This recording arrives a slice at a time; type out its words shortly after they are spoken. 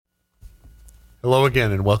Hello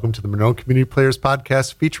again, and welcome to the Monroe Community Players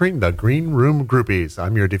Podcast featuring the Green Room Groupies.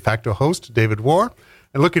 I'm your de facto host, David Warr.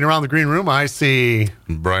 And looking around the green room, I see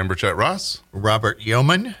Brian Burchett Ross, Robert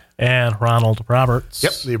Yeoman, and Ronald Roberts.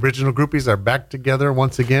 Yep, the original groupies are back together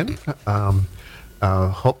once again.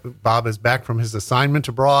 Hope Bob is back from his assignment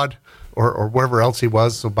abroad or wherever else he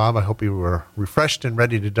was. So, Bob, I hope you were refreshed and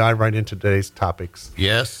ready to dive right into today's topics.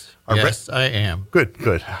 Yes, I am. Good.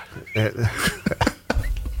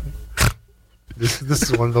 This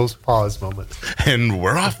is one of those pause moments. and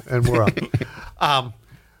we're off.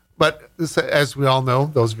 But as we all know,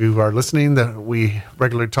 those of you who are listening, that we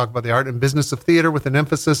regularly talk about the art and business of theater with an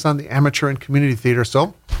emphasis on the amateur and community theater.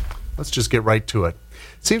 So let's just get right to it.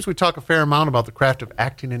 It seems we talk a fair amount about the craft of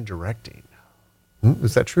acting and directing.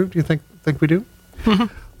 Is that true? Do you think we do?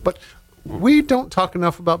 But we don't talk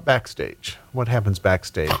enough about backstage. What happens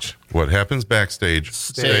backstage? What happens backstage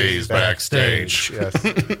stays backstage. Yes.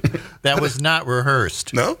 That was not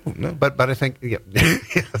rehearsed. No. But I think, yes,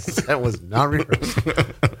 that was not rehearsed.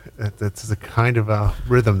 That's the kind of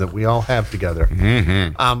rhythm that we all have together.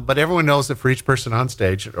 Mm-hmm. But everyone knows that for each person on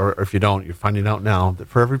stage, or if you don't, you're finding out now, that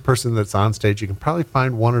for every person that's on stage, you can probably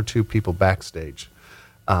find one or two people backstage.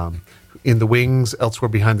 In the wings, elsewhere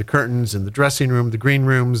behind the curtains, in the dressing room, the green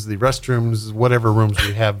rooms, the restrooms, whatever rooms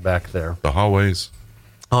we have back there. The hallways.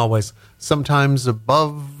 Always. Sometimes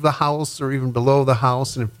above the house or even below the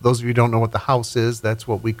house. And if those of you who don't know what the house is, that's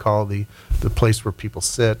what we call the place where people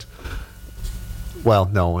sit. Well,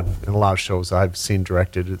 no, in a lot of shows I've seen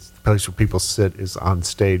directed, it's the place where people sit is on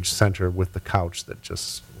stage center with the couch that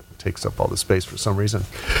just takes up all the space for some reason.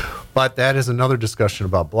 But that is another discussion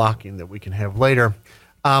about blocking that we can have later.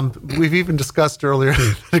 We've even discussed earlier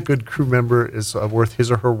that a good crew member is worth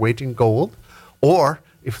his or her weight in gold, or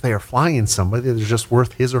if they are flying somebody, they're just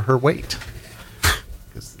worth his or her weight.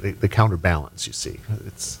 Because they counterbalance, you see.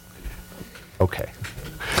 It's okay.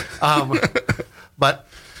 But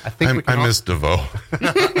I think I miss DeVoe.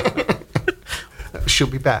 she'll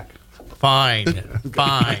be back. Fine.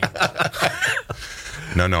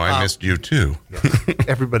 No, I missed you too.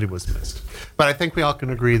 Everybody was missed. But I think we all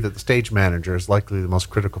can agree that the stage manager is likely the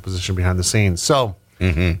most critical position behind the scenes. So,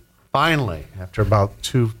 finally, after about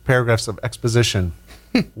 2 paragraphs of exposition,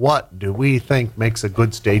 what do we think makes a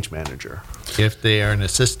good stage manager? If they are an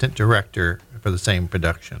assistant director for the same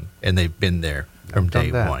production, and they've been there from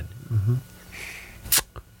day one. Mm-hmm.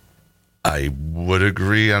 I would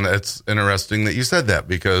agree on that. It's interesting that you said that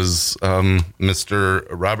because Mr.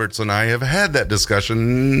 Roberts and I have had that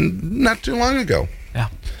discussion not too long ago. Yeah.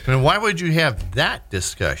 And why would you have that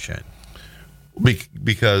discussion?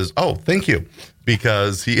 Because, thank you.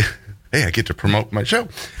 Because hey, I get to promote my show.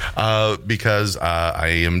 Because I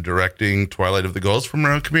am directing Twilight of the Ghosts from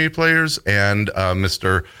Monroe Community Players, and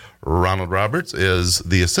Mr. Ronald Roberts is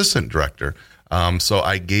the assistant director. So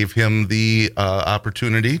I gave him the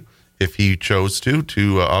opportunity, if he chose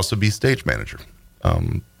to also be stage manager.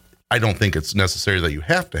 I don't think it's necessary that you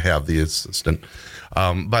have to have the assistant,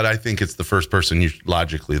 but I think it's the first person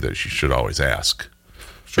logically that you should always ask.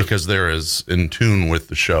 Sure. Because they're as in tune with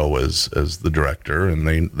the show as the director,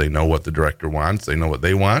 and they know what the director wants, they know what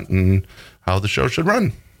they want, and how the show should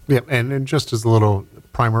run. Yeah, and just as a little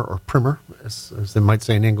primer or primer, as they might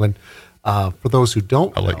say in England, for those who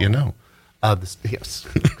don't I'll let you know. Yes,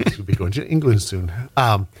 we'll be going to England soon.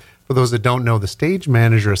 For those that don't know, the stage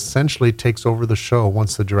manager essentially takes over the show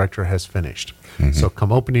once the director has finished. Mm-hmm. So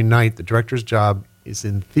come opening night, the director's job is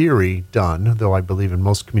in theory done, though I believe in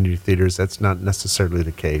most community theaters that's not necessarily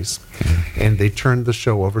the case. Mm-hmm. And they turn the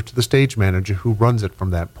show over to the stage manager who runs it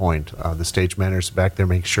from that point. The stage manager's back there,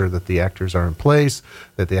 make sure that the actors are in place,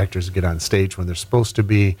 that the actors get on stage when they're supposed to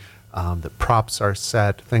be, that props are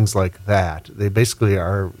set, things like that. They basically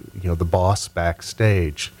are, the boss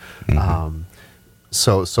backstage. Mm-hmm.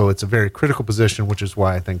 So it's a very critical position, which is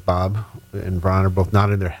why I think Bob and Ron are both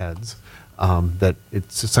nodding their heads, that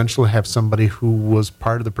it's essentially have somebody who was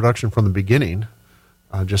part of the production from the beginning,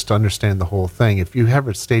 just to understand the whole thing. If you have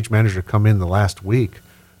a stage manager come in the last week,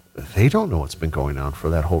 they don't know what's been going on for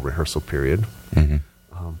that whole rehearsal period.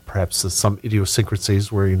 Mm-hmm. Perhaps there's some idiosyncrasies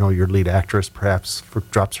where, your lead actress perhaps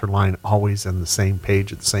drops her line always on the same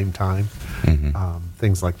page at the same time,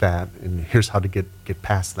 things like that. And here's how to get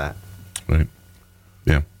past that. Right.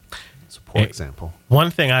 Yeah. It's a poor example. One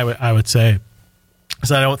thing I would say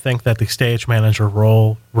is I don't think that the stage manager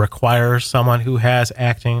role requires someone who has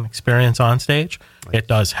acting experience on stage. It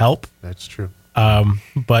does help. That's true.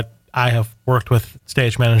 But I have worked with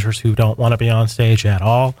stage managers who don't want to be on stage at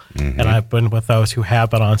all, and I've been with those who have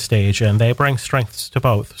been on stage, and they bring strengths to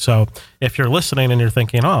both. So if you're listening and you're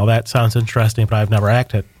thinking, oh, that sounds interesting, but I've never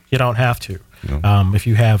acted, You don't have to. No. If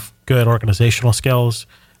you have good organizational skills,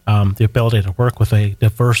 the ability to work with a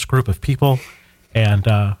diverse group of people, and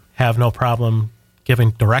have no problem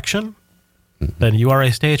giving direction, then you are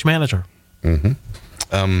a stage manager.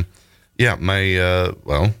 Yeah, my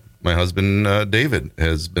husband David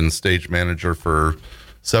has been stage manager for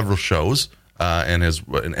several shows, and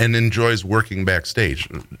enjoys working backstage,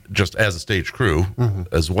 just as a stage crew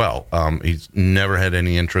as well. He's never had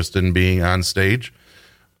any interest in being on stage,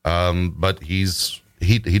 but he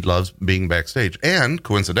loves being backstage, and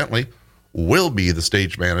coincidentally, will be the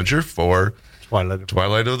stage manager for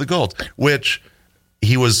Twilight of the Golds, which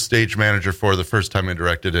he was stage manager for the first time I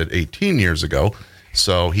directed it 18 years ago.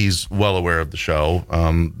 So he's well aware of the show.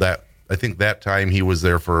 I think that time he was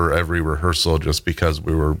there for every rehearsal, just because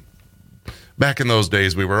we were back in those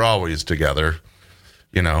days. We were always together,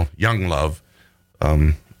 young love.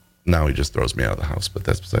 Now he just throws me out of the house, but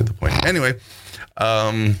that's beside the point. Anyway,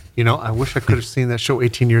 I wish I could have seen that show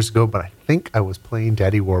 18 years ago, but I think I was playing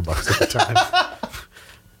Daddy Warbucks at the time.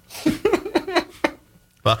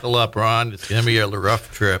 Buckle up, Ron. It's going to be a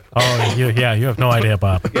rough trip. Oh, you have no idea,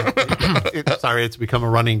 Bob. Sorry, it's become a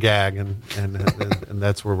running gag, and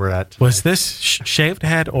that's where we're at today. Was this shaved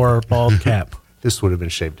head or bald cap? This would have been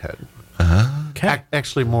shaved head. Okay.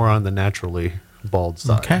 Actually, more on the naturally bald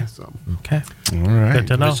side. Okay. So. Okay. all right. Good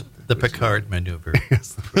to know. The Picard maneuver.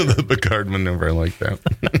 The Picard maneuver, I like that.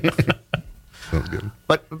 Sounds good.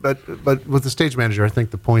 But with the stage manager, I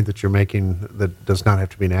think the point that you're making, that does not have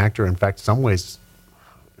to be an actor. In fact, some ways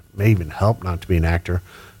it may even help not to be an actor,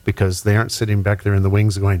 because they aren't sitting back there in the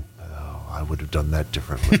wings going, "Oh, I would have done that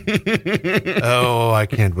differently." "Oh, I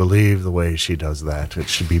can't believe the way she does that. It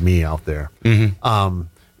should be me out there."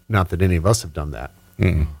 Not that any of us have done that.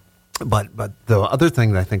 But the other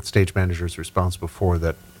thing that I think the stage manager is responsible for,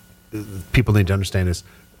 that people need to understand, is,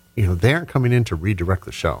 they aren't coming in to redirect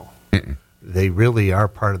the show. They really are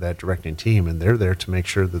part of that directing team, and they're there to make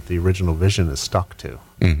sure that the original vision is stuck to.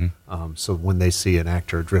 So when they see an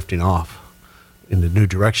actor drifting off in a new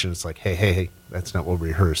direction, it's like, hey, that's not what we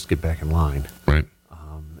rehearsed. Get back in line. Right.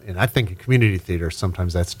 And I think in community theater,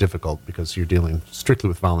 sometimes that's difficult, because you're dealing strictly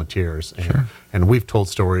with volunteers. And we've told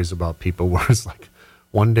stories about people where it's like,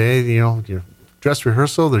 one day, your dress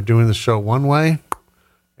rehearsal, they're doing the show one way,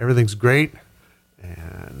 everything's great.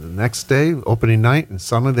 And the next day, opening night, and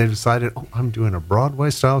suddenly they decided, I'm doing a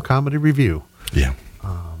Broadway-style comedy review. Yeah.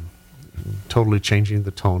 Totally changing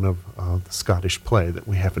the tone of the Scottish play that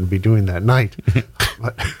we happen to be doing that night.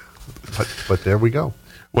 but there we go.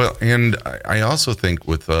 Well, and I also think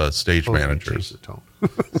with stage Totally managers, changed the tone.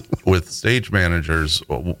 with stage managers,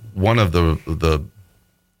 one of the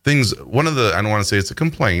things, I don't want to say it's a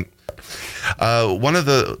complaint. One of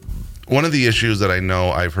the issues that I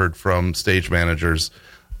know I've heard from stage managers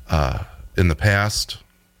in the past,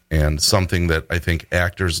 and something that I think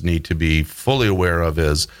actors need to be fully aware of,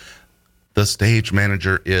 is the stage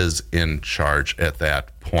manager is in charge at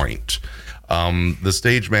that point. The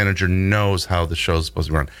stage manager knows how the show is supposed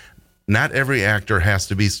to run. Not every actor has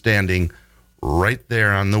to be standing right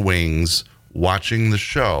there on the wings watching the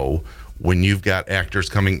show when you've got actors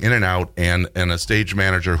coming in and out, and a stage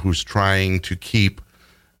manager who's trying to keep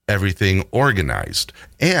everything organized.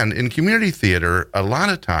 And in community theater, a lot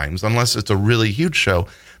of times, unless it's a really huge show,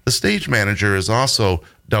 the stage manager is also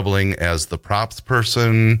doubling as the props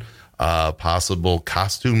person, possible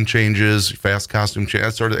costume changes, fast costume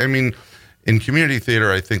changes, in community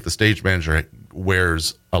theater, I think the stage manager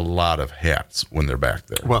wears a lot of hats when they're back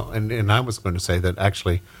there. Well, and I was going to say that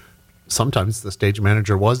actually sometimes the stage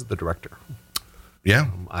manager was the director. Yeah.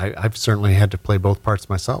 I've certainly had to play both parts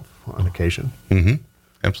myself on occasion. Mm-hmm.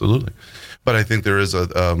 Absolutely. But I think there is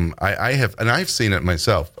I've seen it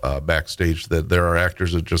myself backstage, that there are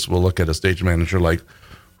actors that just will look at a stage manager like,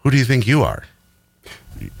 who do you think you are?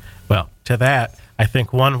 Well, to that, I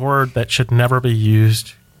think one word that should never be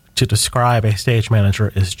used to describe a stage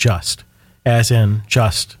manager is just, as in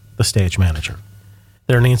just the stage manager.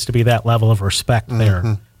 There needs to be that level of respect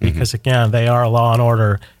there, because again, they are law and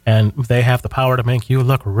order, and they have the power to make you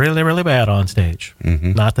look really, really bad on stage.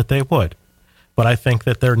 Not that they would, but I think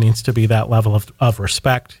that there needs to be that level of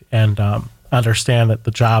respect, and understand that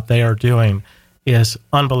the job they are doing is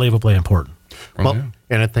unbelievably important. Well,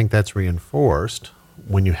 and I think that's reinforced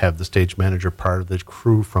when you have the stage manager part of the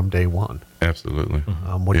crew from day one. Absolutely.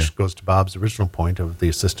 Which goes to Bob's original point of the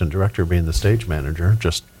assistant director being the stage manager,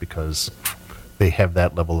 just because they have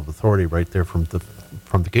that level of authority right there from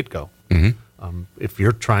the get-go. If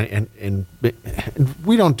you're trying, and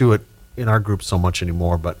we don't do it in our group so much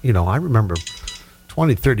anymore, but I remember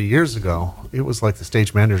 20, 30 years ago, it was like the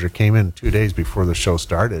stage manager came in 2 days before the show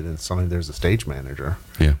started, and suddenly there's a stage manager.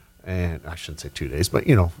 Yeah. And I shouldn't say 2 days, but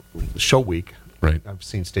show week. Right. I've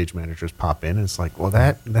seen stage managers pop in, and it's like, well,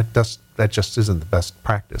 that just isn't the best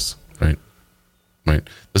practice. Right. Right.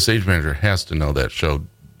 The stage manager has to know that show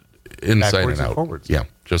inside Backwards and and out. forwards. Yeah.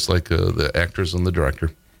 Just like the actors and the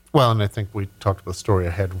director. Well, and I think we talked about the story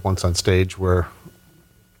I had once on stage where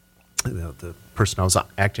the person I was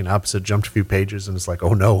acting opposite jumped a few pages, and it's like,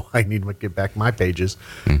 oh no, I need to get back my pages.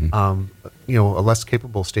 A less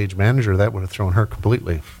capable stage manager, that would have thrown her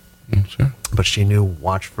completely. Sure. But she knew,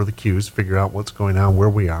 watch for the cues, figure out what's going on, where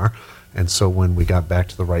we are, and so when we got back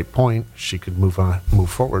to the right point, she could move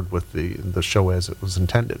forward with the show as it was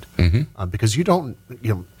intended. Because you don't,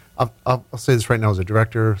 I'll say this right now as a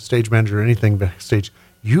director, stage manager, anything backstage,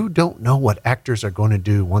 you don't know what actors are going to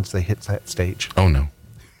do once they hit that stage. Oh, no.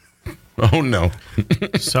 Oh, no.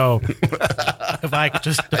 So, if I could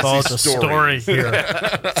just divulge a story here,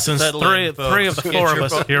 since Settle three in, folks. of the Get four your of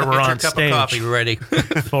us book- here were get your on cup of coffee stage ready.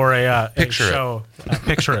 for a Picture it. show.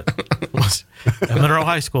 Picture it. Was Monroe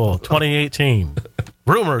High School, 2018.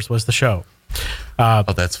 Rumors was the show. Oh,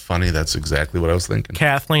 that's funny. That's exactly what I was thinking.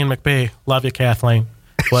 Kathleen McBee, love you, Kathleen,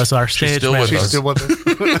 was our She's stage still with manager. us. She's still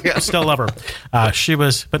with us. Still love her. She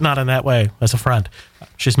was, but not in that way, as a friend.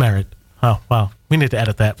 She's married. Oh, wow. We need to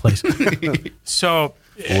edit that, please. So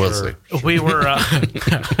We'll see. we were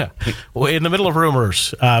in the middle of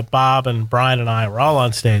Rumors. Bob and Brian and I were all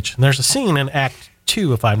on stage. And there's a scene in Act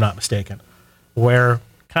 2, if I'm not mistaken, where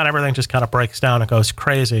kind of everything just kind of breaks down and goes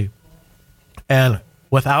crazy. And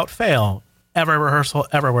without fail, every rehearsal,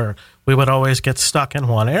 everywhere, we would always get stuck in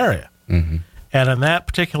one area. And in that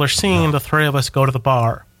particular scene, the three of us go to the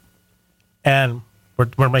bar. And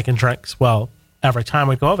we're making drinks. Well, every time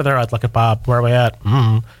we'd go over there, I'd look at Bob, where are we at?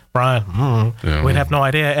 Brian, Yeah. We'd have no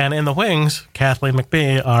idea. And in the wings, Kathleen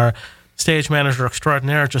McBee, our stage manager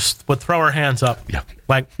extraordinaire, just would throw her hands up. Yeah.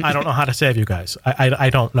 Like, I don't know how to save you guys. I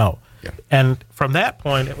don't know. Yeah. And from that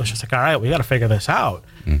point, it was just like, all right, we got to figure this out.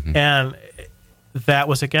 And that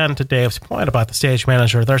was, again, to Dave's point about the stage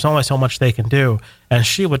manager. There's only so much they can do. And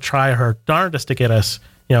she would try her darndest to get us,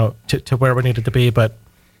 to where we needed to be, but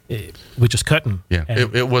we just couldn't. Yeah,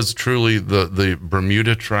 And it was truly the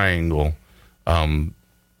Bermuda Triangle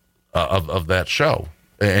of that show,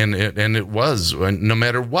 and it was, no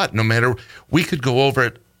matter what, we could go over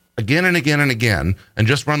it again and again and again and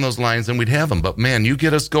just run those lines and we'd have them. But man, you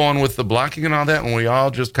get us going with the blocking and all that, and we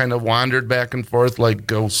all just kind of wandered back and forth like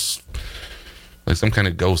ghosts, like some kind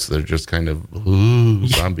of ghost that are just kind of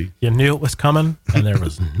zombie. you knew it was coming, and there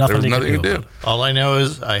was nothing, There was nothing you to could do. do. All I know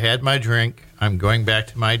is I had my drink. I'm going back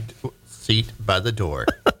to my seat by the door,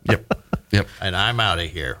 Yep. and I'm out of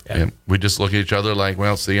here. Yep. We just look at each other like,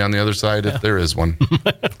 well, see you on the other side if there is one.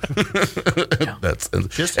 That's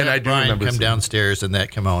Just and have I do Brian remember come seeing- downstairs in that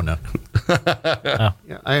kimono. Yeah,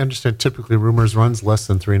 I understand. Typically, Rumors runs less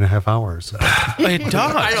than 3.5 hours. It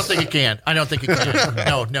does. I don't think it can.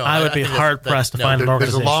 No. I would be think hard that's- pressed to no, find an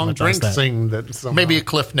There's a organization long that does drink that. scene that somehow, Maybe a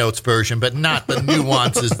Cliff Notes version, but not the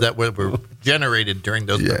nuances that were generated during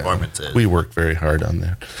those Yeah. performances. We worked very hard on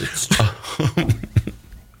that.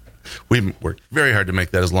 We worked very hard to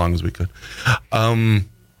make that as long as we could.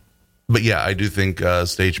 But yeah, I do think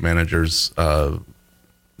stage managers.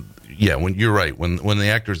 When you're right, when the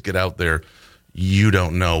actors get out there, you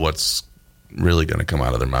don't know what's really going to come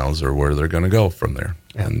out of their mouths or where they're going to go from there.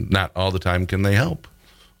 Yeah. And not all the time can they help,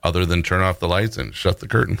 other than turn off the lights and shut the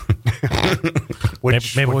curtain.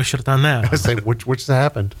 Maybe we should have done I that. say which has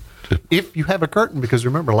happened. If you have a curtain, because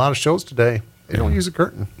remember, a lot of shows today they don't use a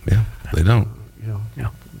curtain. Yeah, they don't.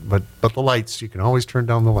 But the lights, you can always turn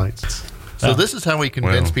down the lights. So this is how we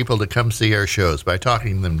convince Well. people to come see our shows, by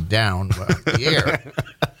talking them down off the air.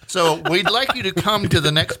 So we'd like you to come to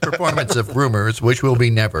the next performance of Rumors, which will be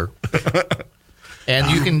never.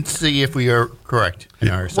 And you can see if we are correct in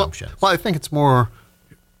our assumptions. Well, I think it's more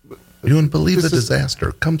You wouldn't believe the This is-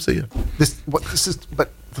 disaster. Come see it.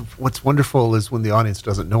 what's wonderful is when the audience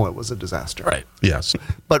doesn't know it was a disaster. Right. Yes.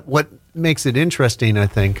 But what makes it interesting, I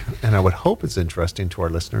think, and I would hope it's interesting to our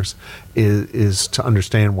listeners, is to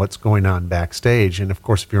understand what's going on backstage. And of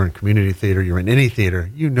course, if you're in community theater, you're in any theater,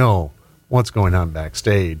 you know what's going on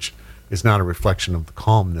backstage is not a reflection of the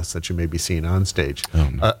calmness that you may be seeing on stage. Oh,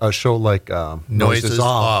 no. A show like Noises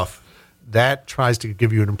off. that tries to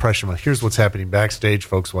give you an impression of here's what's happening backstage,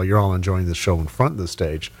 folks, while you're all enjoying the show in front of the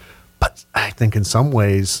stage. But I think in some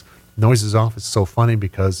ways, Noises Off is so funny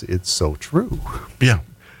because it's so true. Yeah.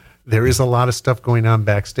 There is a lot of stuff going on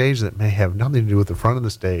backstage that may have nothing to do with the front of the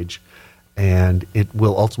stage. and it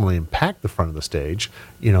will ultimately impact the front of the stage.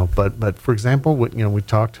 But for example, we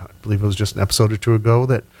talked, I believe it was just an episode or two ago,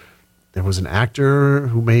 that there was an actor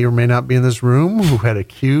who may or may not be in this room who had a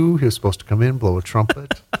cue. He was supposed to come in, blow a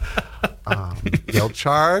trumpet, yell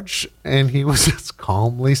charge, and he was just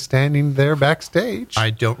calmly standing there backstage. I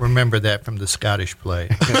don't remember that from the Scottish play.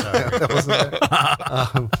 That wasn't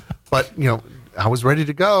there. But I was ready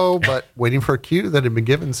to go, but waiting for a cue that had been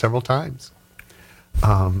given several times.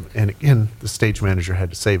 And again, the stage manager had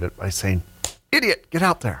to save it by saying, "Idiot, get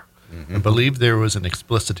out there." I believe there was an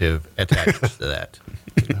explicitive attached to that.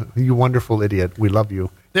 You wonderful idiot. We love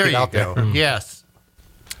you. There Get you out go. there. Yes.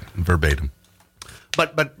 Verbatim.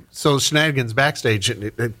 But so shenanigans backstage,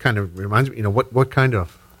 it kind of reminds me, what kind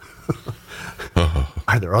of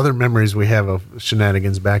are there other memories we have of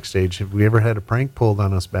shenanigans backstage? Have we ever had a prank pulled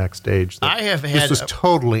on us backstage? I have This had was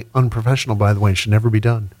totally unprofessional, by the way, and should never be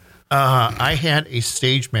done. I had a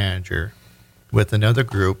stage manager with another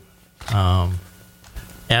group,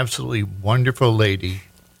 absolutely wonderful lady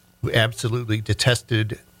who absolutely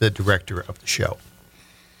detested the director of the show.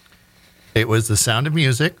 It was The Sound of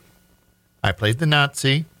Music. I played the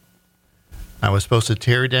Nazi. I was supposed to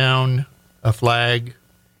tear down a flag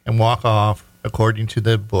and walk off according to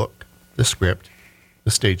the book, the script,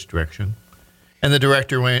 the stage direction. And the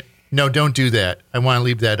director went, "No, don't do that. I want to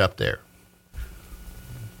leave that up there."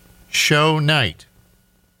 Show night.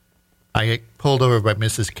 I get pulled over by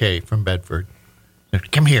Mrs. K from Bedford.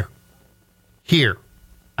 "Come here. Here.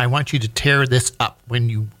 I want you to tear this up when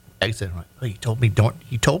you exit." I'm like, "Oh,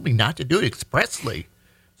 he told me not to do it expressly."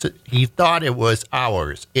 So he thought it was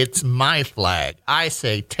ours. It's my flag. I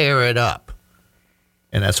say tear it up.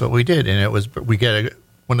 And that's what we did. And we get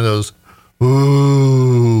one of those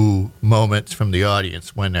ooh moments from the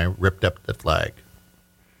audience when I ripped up the flag.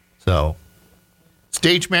 So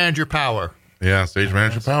stage manager power. Yeah, stage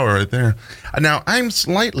manager power right there. Now, I'm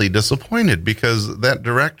slightly disappointed because that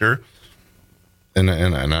director, and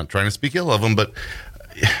I'm not trying to speak ill of him, but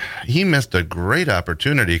he missed a great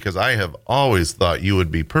opportunity because I have always thought you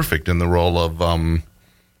would be perfect in the role of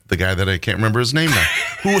the guy that I can't remember his name now.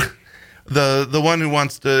 Who, the one who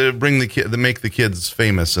wants to bring make the kids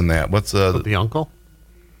famous in that. What's The uncle?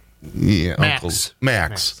 Yeah, Max. Uncle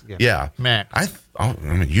Max. Yeah. Max. I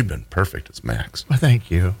mean, you've been perfect as Max. Well,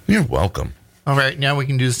 thank you. You're welcome. All right, now we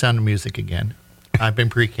can do The Sound of Music again. I've been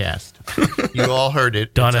precast. You all heard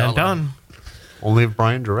it. Done It's and all- done. Only if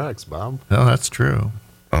Brian directs, Bob. No, that's true.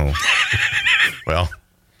 Oh, well.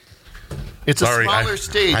 It's Sorry, a smaller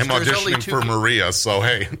stage. I'm There's only auditioning two for people. Maria, so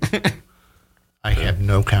hey. I have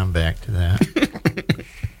no comeback to that.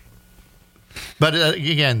 But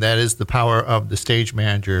again, that is the power of the stage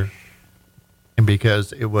manager. And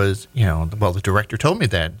because it was, the director told me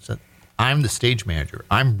that. Said, "I'm the stage manager.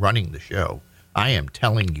 I'm running the show. I am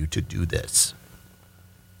telling you to do this."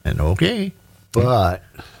 And okay. But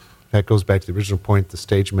that goes back to the original point. The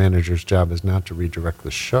stage manager's job is not to redirect the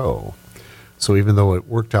show. So even though it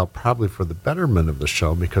worked out probably for the betterment of the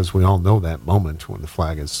show, because we all know that moment when the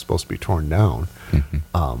flag is supposed to be torn down,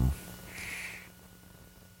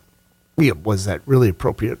 was that really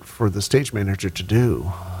appropriate for the stage manager to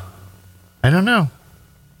do? I don't know.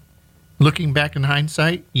 Looking back in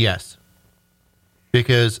hindsight, yes.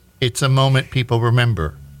 Because it's a moment people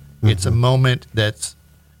remember. It's a moment that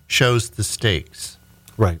shows the stakes.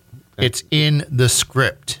 Right. It's in the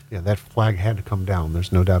script. Yeah, that flag had to come down.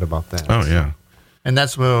 There's no doubt about that. Oh, yeah. And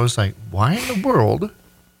that's what I was like, why in the world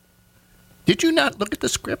did you not look at the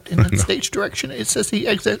script in the stage direction? It says he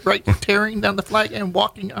exits right, tearing down the flag and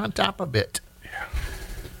walking on top of it. Yeah.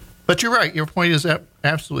 But you're right. Your point is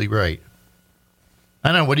absolutely right. I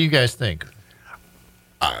don't know. What do you guys think?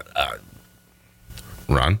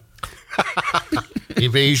 Ron?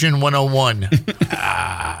 Evasion 101.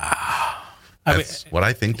 That's what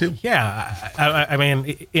I think, too. Yeah, I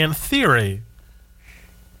mean, in theory,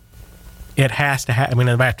 it has to happen. I mean,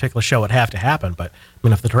 in that particular show, it have to happen. But I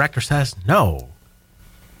mean, if the director says no,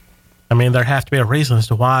 I mean, there have to be a reason as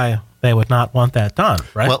to why they would not want that done,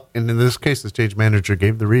 right? Well, and in this case, the stage manager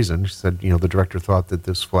gave the reason. She said, the director thought that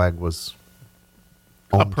this flag was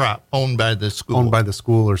A prop owned by the school. owned by the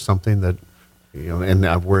school or something that, and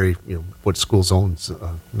I worry, what schools owns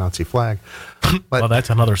a Nazi flag. But well, that's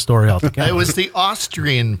another story altogether. It was the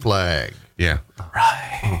Austrian flag. Yeah.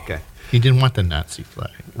 okay, He didn't want the Nazi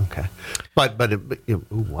flag. okay, but ooh,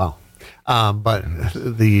 wow. But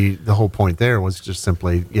the whole point there was just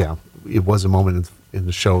simply, it was a moment in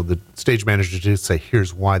the show. The stage manager did say,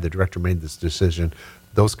 "Here's why the director made this decision."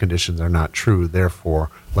 those conditions are not true. Therefore,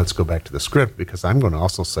 let's go back to the script, because I'm going to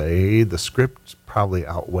also say the script probably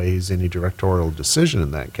outweighs any directorial decision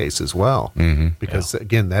in that case as well. Because,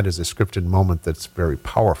 again, that is a scripted moment that's very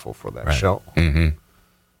powerful for that show.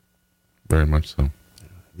 Very much so.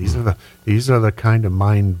 These are the kind of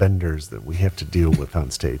mind benders that we have to deal with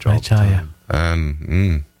on stage all I the tell you. time.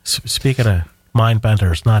 And Speaking of mind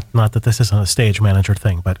benders, not that this isn't a stage manager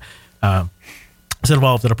thing, but I was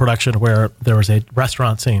involved in a production where there was a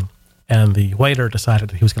restaurant scene, and the waiter decided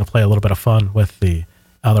that he was going to play a little bit of fun with the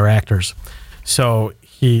other actors. So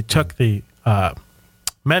he took the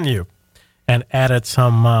menu and added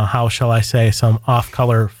some, how shall I say, some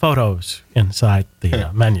off-color photos inside the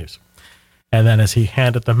menus. And then as he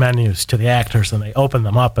handed the menus to the actors and they opened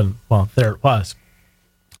them up, and, well, there it was.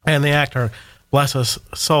 And the actor, bless his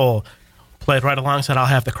soul, played right along, said, "I'll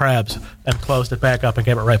have the crabs," and closed it back up and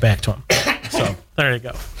gave it right back to him. So there you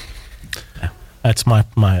go. Yeah, that's my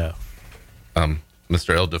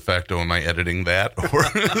Mr. El De Facto, am I editing that?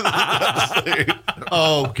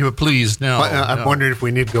 Oh, please, no. I'm no. wondering if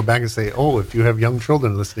we need to go back and say, if you have young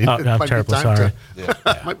children listening, Oh, it I'm might be terribly time sorry.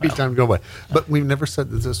 might be time to go away. But we've never said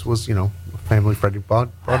that this was, a family-friendly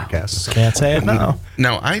broadcast. So. can't say it now.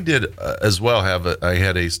 Now, I did as well I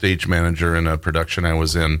had a stage manager in a production I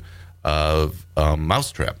was in of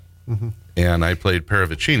Mousetrap. And I played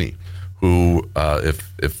Paravicini, who,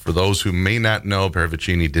 if for those who may not know,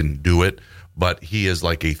 Paravicini didn't do it, but he is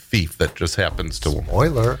like a thief that just happens to...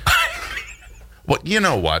 Spoiler. Well, you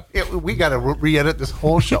know what? We got to re-edit this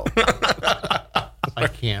whole show. I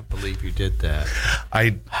can't believe you did that.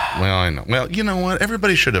 I know. Well, you know what?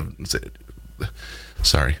 Everybody should have...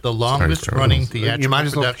 Sorry. The longest Sorry. running You theatrical might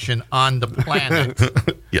as well- production on the planet.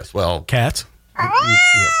 Yes, well, Cats?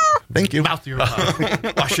 thank you. Mouth your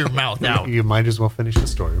mouth. Wash your mouth out. You might as well finish the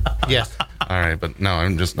story. Yes. All right, but no,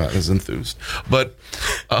 I'm just not as enthused. But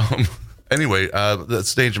anyway, the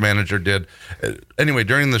stage manager did. Anyway,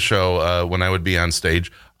 during the show, when I would be on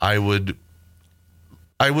stage, I would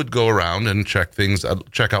go around and check things,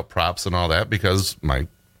 check out props and all that, because my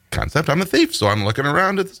concept, I'm a thief, so I'm looking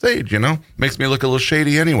around at the stage. Makes me look a little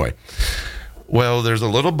shady anyway. Well, there's a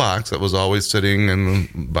little box that was always sitting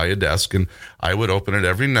by a desk, and I would open it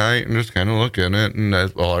every night and just kind of look in it, and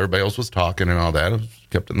while everybody else was talking and all that, it was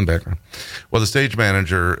kept in the background. Well, the stage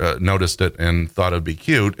manager noticed it and thought it'd be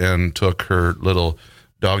cute and took her little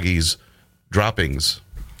doggy's droppings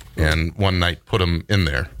and one night put them in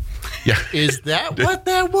there. Yeah. Is that what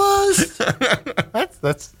that was?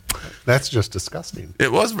 That's just disgusting.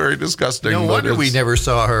 It was very disgusting. No but wonder we it's- never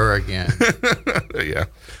saw her again. Yeah,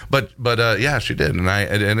 but yeah, she did, and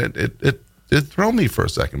it threw me for a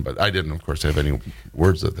second, but I didn't, of course, have any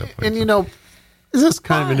words at that point. And this is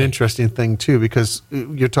kind of an interesting thing too, because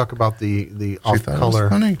you talk about the off thought it was color.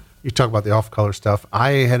 funny. You talk about the off color stuff. I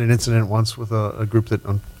had an incident once with a group that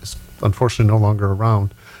is unfortunately no longer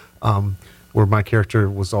around, where my character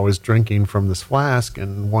was always drinking from this flask,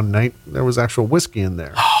 and one night there was actual whiskey in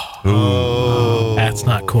there. That's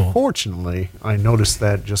not cool. Fortunately, I noticed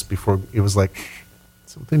that just before. It was like,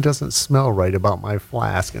 something doesn't smell right about my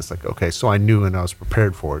flask. And it's like, okay, so I knew and I was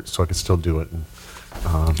prepared for it, so I could still do it.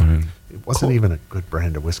 And it wasn't even a good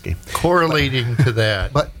brand of whiskey. Correlating to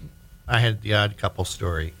that, But I had the Odd Couple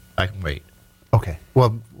story. I can wait. okay,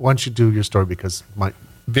 well, why don't you do your story, because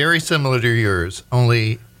Very similar to yours,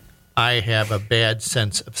 only I have a bad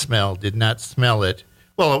sense of smell. Did not smell it.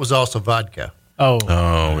 Well, it was also vodka. Oh,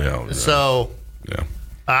 Oh yeah. So Yeah.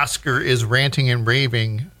 Oscar is ranting and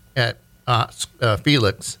raving at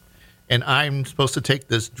Felix, and I'm supposed to take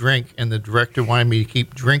this drink, and the director wanted me to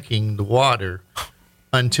keep drinking the water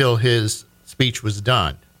until his speech was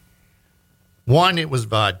done. One, it was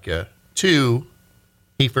vodka. Two,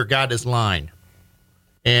 he forgot his line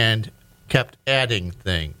and kept adding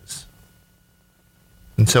things.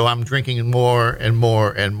 And so I'm drinking more and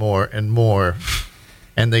more and more and more.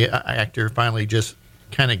 And the actor finally just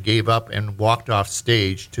kind of gave up and walked off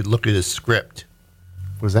stage to look at his script.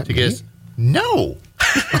 was that To me? get no.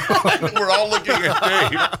 We're all looking at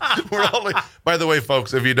Dave. By the way,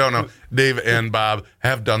 folks, if you don't know, Dave and Bob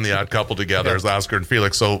have done The Odd Couple together as Oscar and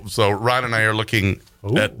Felix. So Ron and I are looking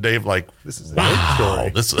at Dave like, This is a great story.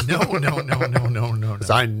 this is No. 'Cause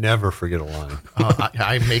I never forget a line.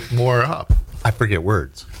 I make more up. I forget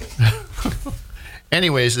words.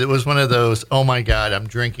 Anyways, it was one of those, oh my God, I'm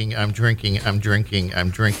drinking.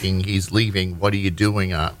 He's leaving. What are you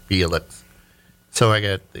doing, Felix? So I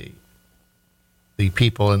got the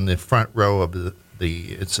people in the front row of the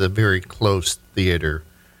it's a very close theater.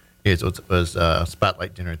 It was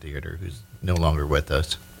Spotlight Dinner Theater, who's no longer with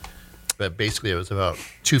us. But basically, it was about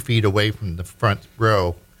 2 feet away from the front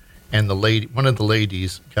row. And one of the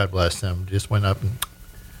ladies, God bless them, just went up and,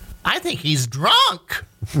 I think he's drunk.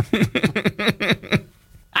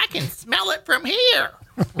 I can smell it from here.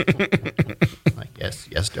 Like,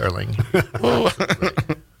 yes, darling.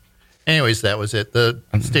 Anyways, that was it. The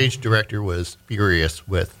stage director was furious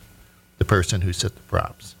with the person who set the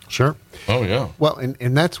props. Sure. Oh yeah. Well,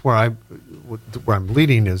 and that's where I'm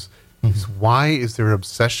leading is why is there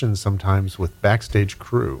obsession sometimes with backstage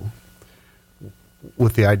crew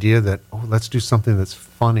with the idea that, let's do something that's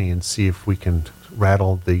funny and see if we can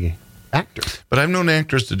rattle the actor. But I've known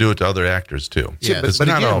actors to do it to other actors too. Yeah, it's but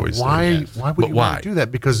not again, always. why would But you why? want to do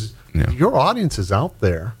that? Because Yeah. your audience is out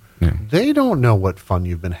there. Yeah. They don't know what fun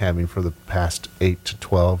you've been having for the past 8 to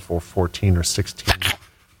 12 or 14 or 16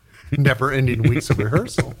 never-ending weeks of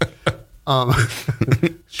rehearsal.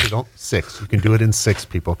 6. You can do it in 6,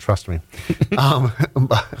 people. Trust me.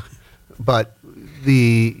 But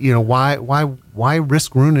the why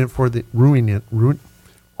risk ruining it for the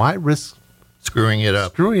why risk Screwing it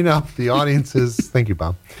up. screwing up the audience's thank you,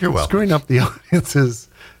 Bob. You're welcome. Screwing up the audience's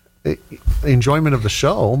enjoyment of the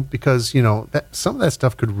show because that some of that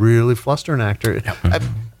stuff could really fluster an actor.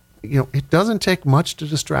 It doesn't take much to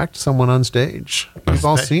distract someone on stage. We've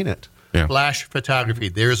all seen it. Yeah. Flash photography.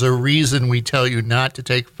 There's a reason we tell you not to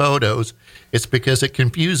take photos. It's because it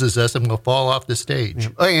confuses us and we'll fall off the stage.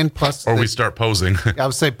 And plus, Or we start posing. I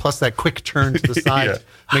would say, plus that quick turn to the side. Yeah.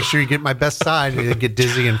 Make sure you get my best side and you get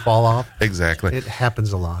dizzy and fall off. Exactly. It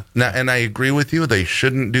happens a lot. Now, and I agree with you. They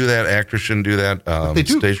shouldn't do that. Actors shouldn't do that. They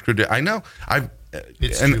do. Stage crew do. I know.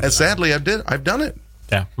 It's And juvenile. sadly, I've done it.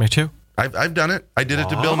 Yeah, me too. I've done it. I did it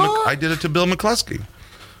to Bill. I did it to Bill McCluskey.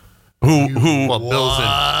 Who? Well, Bill's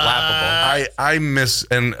laughable. I miss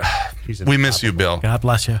and He's we miss you, Bill. God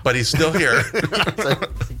bless you. But he's still here.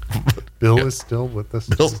 Bill is still with us.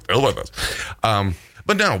 Bill's still with us.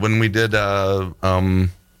 But no, when we did, what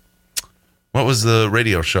was the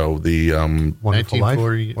radio show? The Wonderful Life.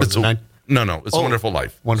 1940 Or it's the a, nine- no, it's a Wonderful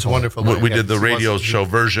Life. It's a Wonderful We Life. we did the Yes, radio was- show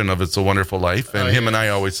version of It's a Wonderful Life, and him and I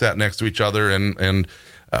always sat next to each other, and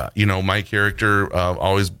my character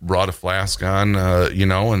always brought a flask on,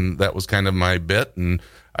 and that was kind of my bit, and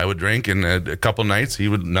I would drink, and a couple nights he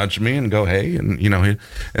would nudge me and go, hey, and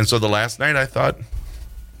and so the last night I thought,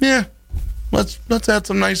 yeah, let's add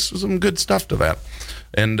some good stuff to that,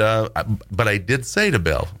 and but I did say to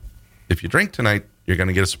Bill, if you drink tonight, you're going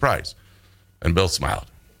to get a surprise, and Bill smiled,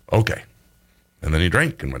 okay. And then he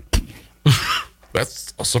drank and went,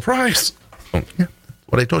 that's a surprise. Oh, yeah,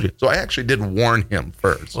 what I told you. So I actually did warn him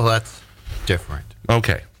first. Well, that's different.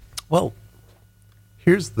 Okay. Well,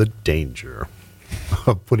 here's the danger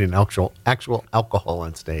of putting actual alcohol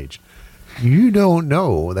on stage. You don't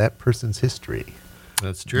know that person's history.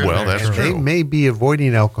 That's true. Well, that's And they true. may be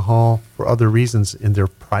avoiding alcohol for other reasons in their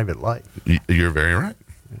private life. You're very right.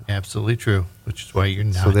 Absolutely true. Which is why you're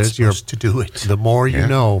not So there's your- supposed to do it. The more you Yeah.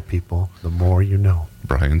 know, people, the more you know.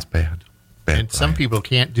 Brian's bad. And some Brian. people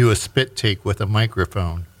can't do a spit take with a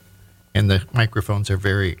microphone, and the microphones are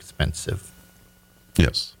very expensive.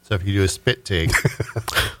 Yes. So if you do a spit take,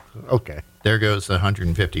 Okay. there goes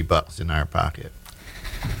 $150 in our pocket.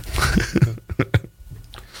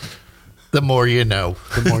 The more you know.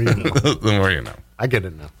 The more you know. The more you know. I get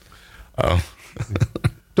it now. Oh.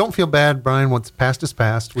 Don't feel bad, Brian. What's past is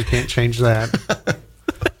past. We can't change that.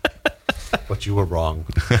 But you were wrong.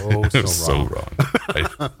 Oh, so wrong. So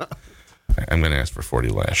wrong. I'm going to ask for 40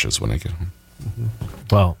 lashes when I get home.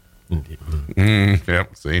 Well, Yep.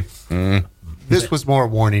 See? Mm. This was more a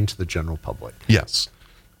warning to the general public. Yes.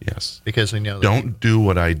 Yes. Because we know that Don't do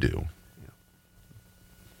what I do.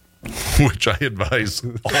 Which I advise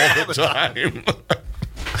all the time.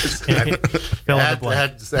 fill in the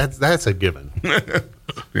blank. That's a given.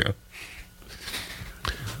 Yeah.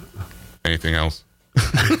 Anything else?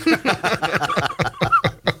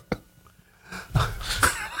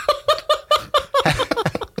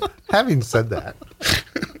 Having said that,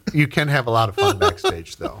 you can have a lot of fun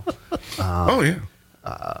backstage, though. Oh, yeah.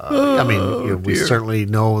 I mean, we certainly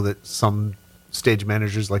know that some stage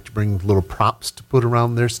managers like to bring little props to put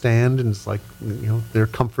around their stand, and it's like their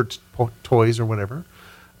comfort toys or whatever.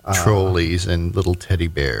 trolleys and little teddy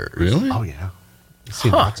bears. Really? Oh yeah, I've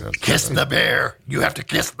seen lots of Kiss the bear. You have to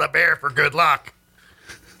kiss the bear for good luck.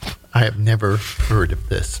 I have never heard of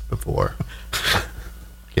this before.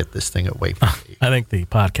 Get this thing away from me. I think the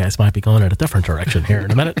podcast might be going in a different direction here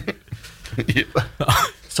in a minute.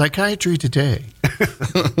 Psychiatry Today.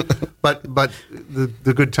 But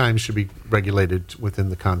the good times should be regulated within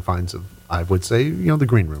the confines of, I would say, the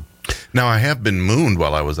green room. Now, I have been mooned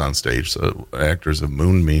while I was on stage, so actors have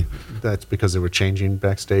mooned me. That's because they were changing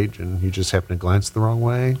backstage, and you just happened to glance the wrong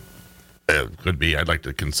way. It could be. I'd like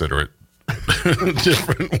to consider it a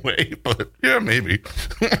different way, but yeah, maybe.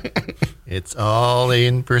 It's all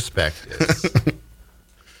in perspective.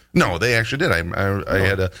 No, they actually did. I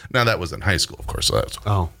had a. Now that was in high school, of course. So that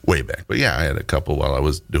was way back. But yeah, I had a couple while I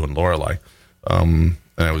was doing Lorelei, and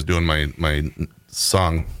I was doing my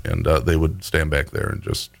song, and they would stand back there and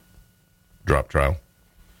just drop trowel.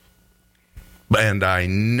 And I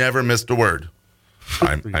never missed a word.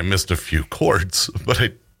 I missed a few chords, but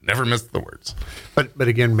I never missed the words. But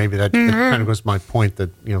again, maybe that kind of goes to my point that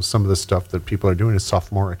some of the stuff that people are doing is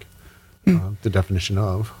sophomoric. The definition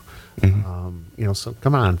of. So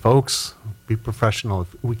come on, folks, be professional.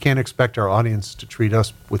 We can't expect our audience to treat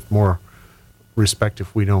us with more respect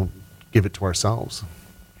if we don't give it to ourselves.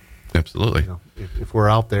 Absolutely. If we're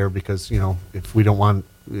out there because, if we don't want,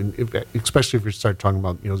 especially if you start talking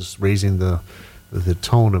about, just raising the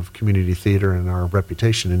tone of community theater and our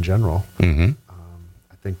reputation in general, I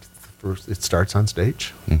think first it starts on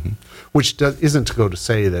stage, which isn't to go to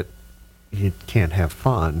say that you can't have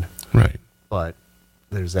fun. Right. But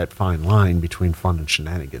there's that fine line between fun and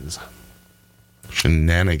shenanigans.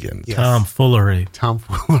 Shenanigans. Yes. Tomfoolery.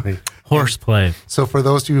 Horseplay. So for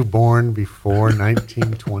those of you born before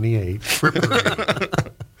 1928,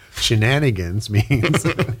 shenanigans means,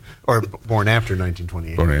 or born after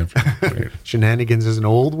 1928. Born after. Shenanigans is an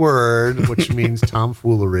old word, which means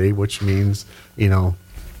tomfoolery, which means,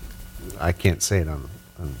 I can't say it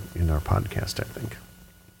in our podcast, I think.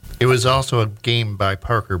 It was also a game by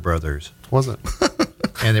Parker Brothers. Was it?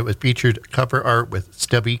 And it was featured cover art with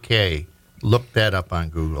Stubby K. Look that up on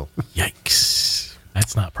Google. Yikes.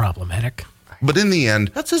 That's not problematic. But in the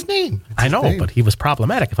end, That's his name. I know, name. but he was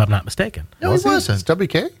problematic, if I'm not mistaken. No, Was he wasn't. Stubby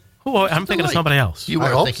K? Oh, I'm thinking of somebody else. You I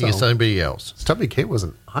were hope thinking of so. somebody else. Stubby K was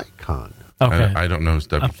an icon. Okay. I don't know who's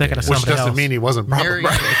I'm thinking of Which somebody doesn't else. mean he wasn't Marrying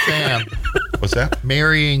problematic. Sam. What's that?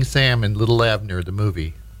 Marrying Sam in Little Abner, the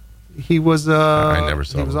movie. He was. I never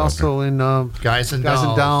saw He was Little also in Guys and Guys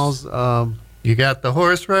and Dolls. Dolls. You got the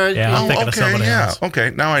horse ride? Yeah. I'm thinking of somebody else.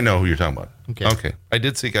 Okay, now I know who you're talking about. Okay. I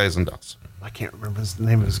did see Guys and Dolls. I can't remember the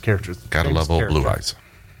name of his character. Gotta love old Blue Eyes.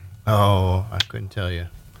 Oh, I couldn't tell you.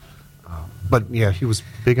 But yeah, he was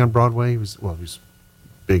big on Broadway. He was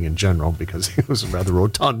big in general because he was rather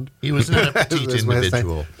rotund. He was not a That's petite what I was saying.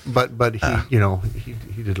 individual. But he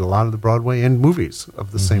he did a lot of the Broadway and movies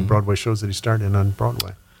of the same Broadway shows that he starred in on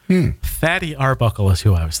Broadway. Fatty Arbuckle is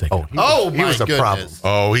who I was thinking. He was a my problem. goodness.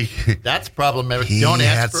 Oh, he That's problematic. he Don't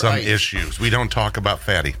had ask for some ice. issues. We don't talk about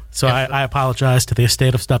Fatty. So I apologize to the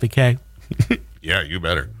estate of Stubby K. Yeah, you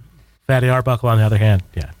better. Fatty Arbuckle, on the other hand,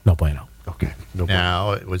 yeah, no bueno. Okay. No problem.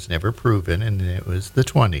 Now, it was never proven, and it was the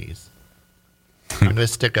 20s. I'm going to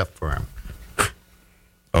stick up for him.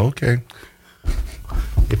 Okay.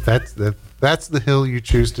 If that's the hill you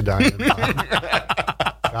choose to die on.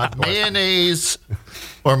 God bless. Mayonnaise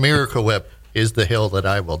or Miracle Whip is the hill that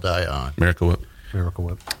I will die on. Miracle Whip. Miracle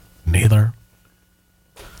Whip. Neither.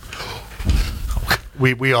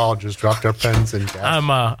 We all just dropped our pens and gasped. I'm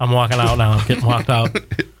walking out now. I'm getting walked out. Looks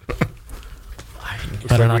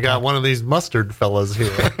like we got one of these mustard fellas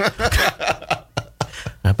here.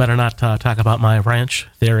 I better not talk about my ranch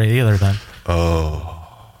theory either. Then.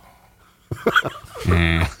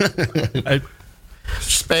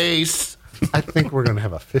 Space. I think we're going to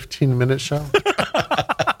have a 15-minute show.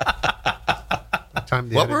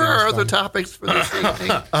 What were our other topics for this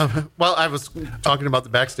evening? Well, I was talking about the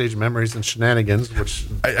backstage memories and shenanigans, which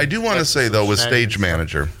I do want to say, though, with stage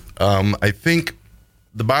manager, I think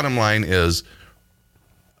the bottom line is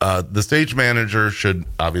the stage manager should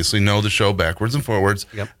obviously know the show backwards and forwards.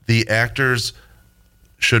 Yep. The actors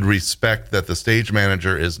should respect that the stage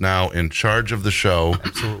manager is now in charge of the show.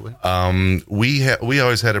 absolutely. We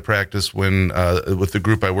always had a practice when with the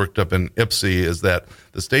group I worked up in Ypsi is that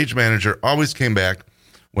the stage manager always came back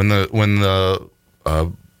when the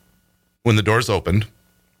doors opened,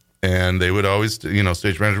 and they would always,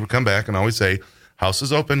 stage manager would come back and always say, "House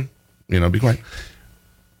is open, be quiet.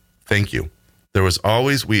 Thank you."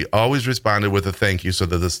 We always responded with a thank you so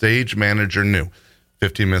that the stage manager knew.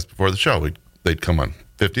 15 minutes before the show, they'd come on.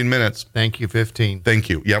 15 minutes. Thank you, 15. Thank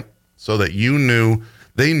you. Yep. So that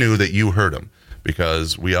they knew that you heard them,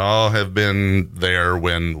 because we all have been there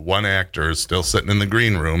when one actor is still sitting in the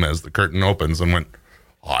green room as the curtain opens and went,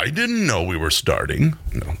 "I didn't know we were starting."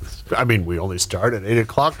 No. I mean, we only start at 8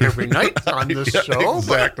 o'clock every night on this Yeah, show.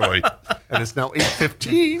 exactly. And it's now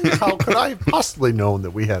 8:15. How could I have possibly known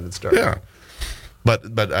that we hadn't started? Yeah.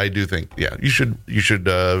 But I do think, you should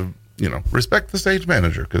respect the stage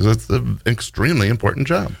manager, because it's an extremely important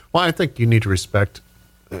job. Well, I think you need to respect,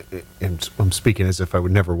 and I'm speaking as if I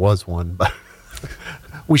never was one, but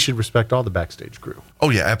we should respect all the backstage crew. Oh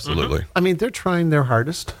yeah, absolutely. I mean, they're trying their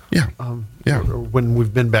hardest. Yeah. Yeah. When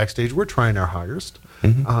we've been backstage, we're trying our hardest.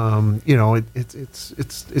 You know,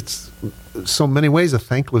 it's so many ways a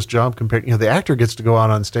thankless job compared. You know, the actor gets to go out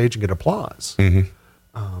on stage and get applause.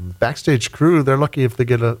 Backstage crew, they're lucky if they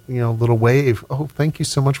get a little wave. Oh, thank you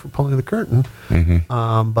so much for pulling the curtain.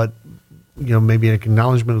 But you know, maybe an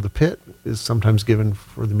acknowledgement of the pit is sometimes given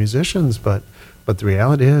for the musicians, but the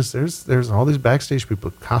reality is there's all these backstage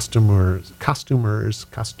people, costumers, yeah,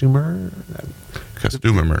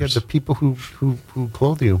 the people who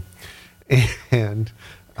clothe you, and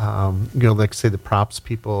you know, like say the props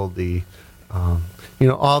people, the you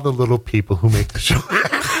know, all the little people who make the show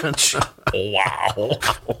happen. Wow.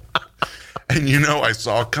 And you know, I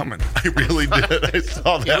saw it coming. I really did. I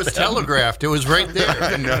saw that. It was telegraphed. It was right there.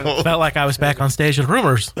 I know. Felt like I was back on stage in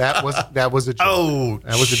Rumors. That was a joke. Oh,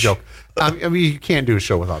 that was a joke. I mean, you can't do a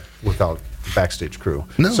show without backstage crew.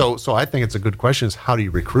 No. So I think it's a good question: is how do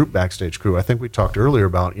you recruit backstage crew? I think we talked earlier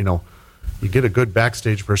about, you know, you get a good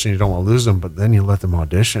backstage person, you don't want to lose them, but then you let them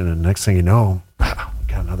audition, and next thing you know, got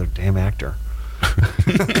another damn actor.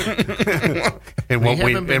 And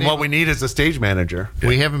what we need is a stage manager.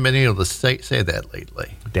 we haven't been able to say that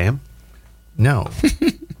lately. Damn. No,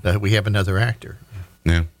 that we have another actor.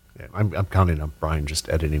 Yeah. Yeah, I'm counting on Brian just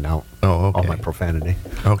editing out Oh, okay. all my profanity.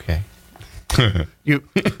 Okay. You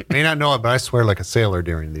may not know it, but I swear like a sailor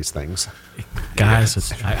during these things.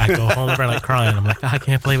 Guys, I go home every night crying. I'm like, I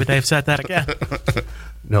can't believe Dave said that again.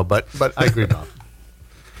 No, but I agree, Bob.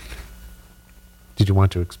 Did you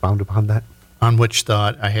want to expound upon that? On which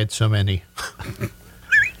thought I had so many.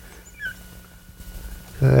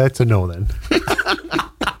 That's a no then.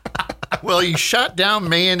 Well, you shot down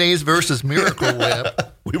Mayonnaise versus Miracle Whip.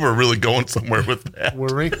 We were really going somewhere with that.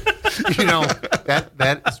 Were we? You know,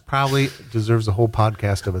 that is probably deserves a whole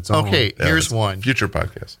podcast of its own. Okay, Yeah, here's it's one. Future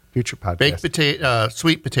podcast. Future podcast. Baked potato,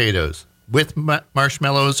 sweet potatoes with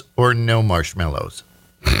marshmallows or no marshmallows.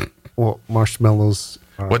 Well, marshmallows.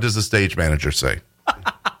 What does the stage manager say?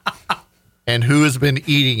 And who has been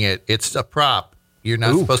eating it? It's a prop. You're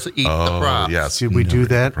not supposed to eat the prop. Yes. Did we do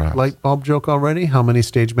that Props. light bulb joke already? How many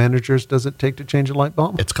stage managers does it take to change a light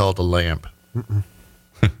bulb? It's called a lamp.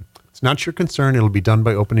 It's not your concern. It'll be done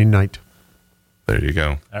by opening night. There you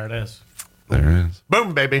go. There it is. There it is.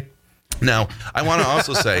 Boom, baby. Now, I want to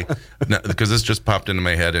also say, because this just popped into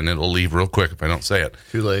my head and it'll leave real quick if I don't say it.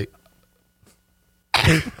 Too late.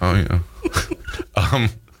 Oh, yeah.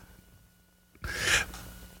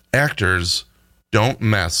 Actors don't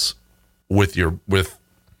mess with the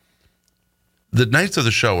nights of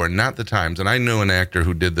the show are not the times. And I knew an actor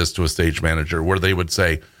who did this to a stage manager where they would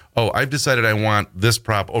say, oh, I've decided I want this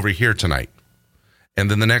prop over here tonight. And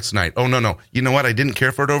then the next night, oh, no. You know what? I didn't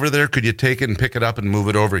care for it over there. Could you take it and pick it up and move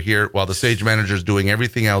it over here while the stage manager is doing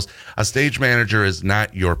everything else? A stage manager is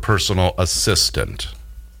not your personal assistant.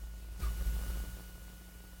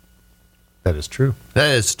 That is true.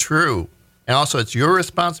 That is true. And also, it's your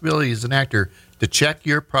responsibility as an actor to check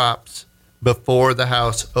your props before the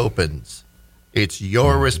house opens. It's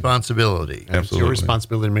your responsibility. And it's your Absolutely.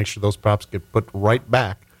 responsibility to make sure those props get put right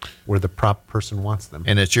back where the prop person wants them.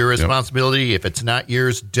 And it's your responsibility. If it's not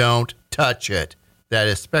yours, don't touch it. That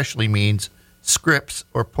especially means scripts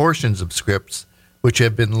or portions of scripts which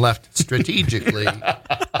have been left strategically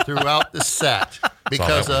throughout the set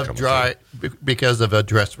because of a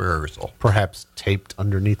dress rehearsal. Perhaps taped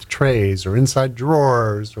underneath trays or inside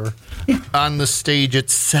drawers or On the stage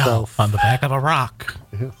itself. On the back of a rock.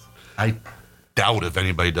 yes. I doubt if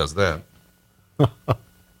anybody does that.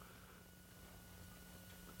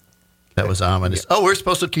 That was ominous. Oh, we're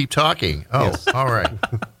supposed to keep talking. Oh, Yes. all right.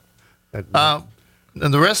 And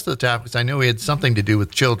the rest of the topics, I know we had something to do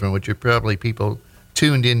with children, which are probably people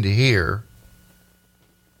tuned in to hear.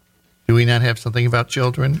 Do we not have something about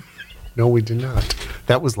children? No, we did not.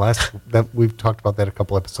 That was that we've talked about that a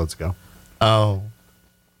couple episodes ago. Oh,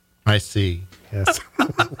 I see. Yes.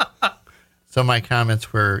 So my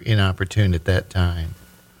comments were inopportune at that time.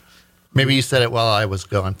 Maybe you said it while I was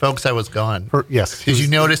gone. Folks, I was gone. Yes. Did you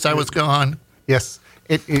notice I was gone? Yes.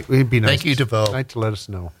 It'd be nice. Thank you, DeVoe. Nice to let us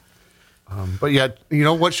know. But yeah, you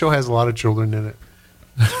know what show has a lot of children in it?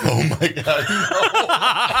 Oh, my God.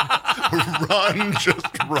 Run. Just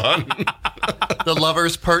run. The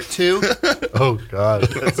Lovers Part 2? Oh God,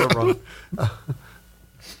 that's so wrong.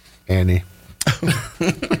 Annie.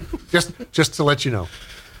 just to let you know.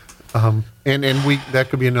 And we that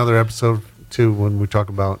could be another episode too when we talk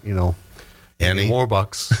about Annie.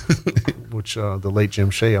 Warbucks, which the late Jim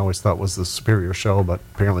Shea always thought was the superior show, but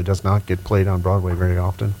apparently does not get played on Broadway very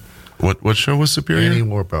often. What show was superior? Annie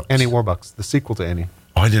Warbucks. Annie Warbucks, the sequel to Annie.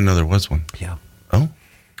 Oh, I didn't know there was one. Yeah. Oh,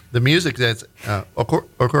 the music that's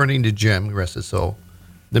according to Jim, rest his soul,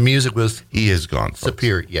 the music was He is gone, folks.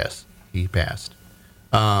 superior. Yes, he passed.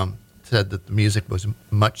 Said that the music was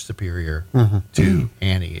much superior to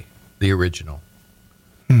Annie, the original.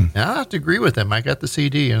 And I have to agree with him. I got the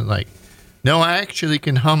CD and like, no, I actually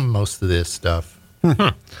can hum most of this stuff.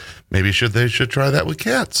 Maybe they should try that with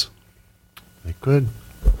cats. They could.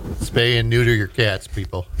 Spay and neuter your cats,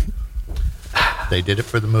 people. They did it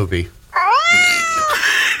for the movie.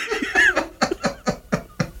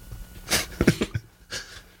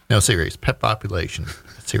 No, serious. Pet population,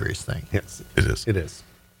 a serious thing. Yes, It is. it is.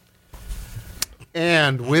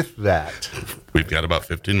 And with that, We've got about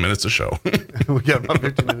 15 minutes of show. we got about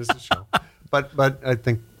 15 minutes to show. But I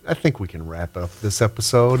think we can wrap up this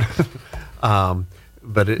episode.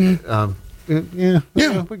 But we got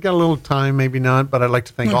a little time, maybe not. But I'd like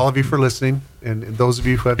to thank all of you for listening, and those of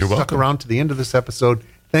you who have You're stuck welcome. around to the end of this episode.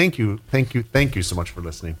 Thank you so much for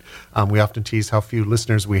listening. We often tease how few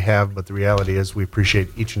listeners we have, but the reality is we appreciate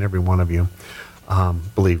each and every one of you.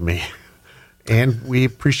 Believe me, and we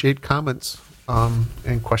appreciate comments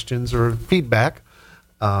and questions or feedback.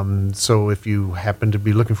 So if you happen to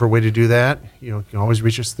be looking for a way to do that, you can always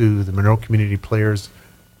reach us through the Monroe Community Players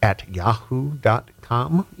at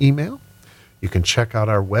yahoo.com email. You can check out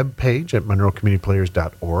our webpage at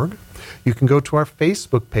monroecommunityplayers.org. You can go to our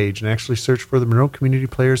Facebook page and actually search for the Monroe Community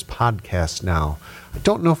Players podcast now. I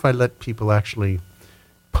don't know if I let people actually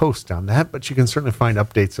post on that, but you can certainly find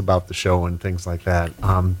updates about the show and things like that,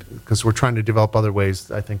 because we're trying to develop other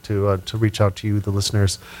ways, I think, to reach out to you, the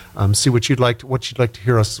listeners, see what you'd like to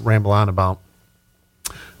hear us ramble on about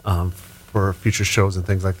for future shows and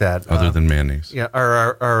things like that. Other than mayonnaise. Yeah,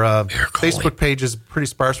 our Facebook page is pretty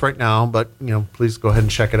sparse right now, but please go ahead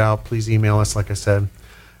and check it out. Please email us, like I said,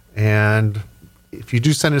 and if you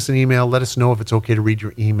do send us an email, let us know if it's okay to read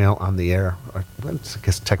your email on the air. Or, well, I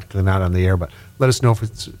guess technically not on the air, but let us know if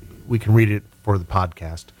we can read it for the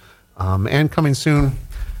podcast. And coming soon,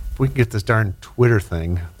 if we can get this darn Twitter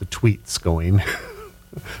thing, the tweets going,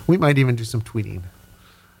 we might even do some tweeting.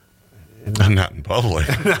 And Not in public.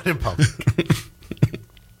 not in public.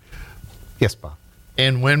 Yes, Bob.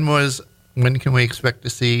 And when can we expect to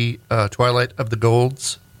see Twilight of the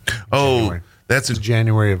Golds? Oh, January. that's It's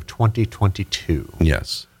January of 2022.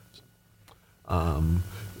 yes.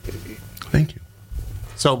 Thank you.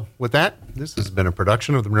 So, with that, this has been a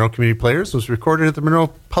production of the Monroe Community Players. It was recorded at the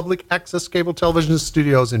Monroe Public Access Cable Television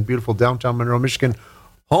Studios in beautiful downtown Monroe, Michigan,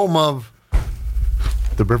 home of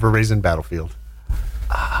the River Raisin Battlefield.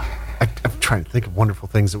 I'm trying to think of wonderful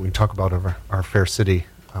things that we can talk about over our fair city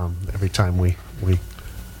every time we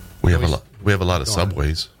We have a lot of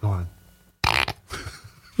subways. go on.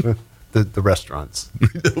 the restaurants.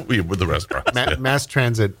 We with the restaurants. yeah. Mass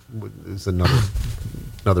transit is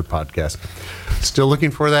another podcast. Still looking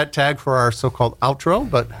for that tag for our so-called outro,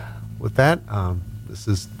 but with that, this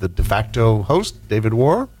is the de facto host, David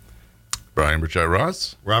Warr. Brian Burchett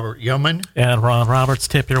Ross. Robert Yeoman. And Ron Roberts,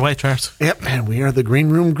 tip your waitress. Yep, and we are the Green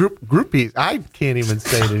Room Groupies. I can't even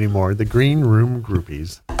say it anymore. The Green Room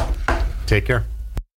Groupies. Take care.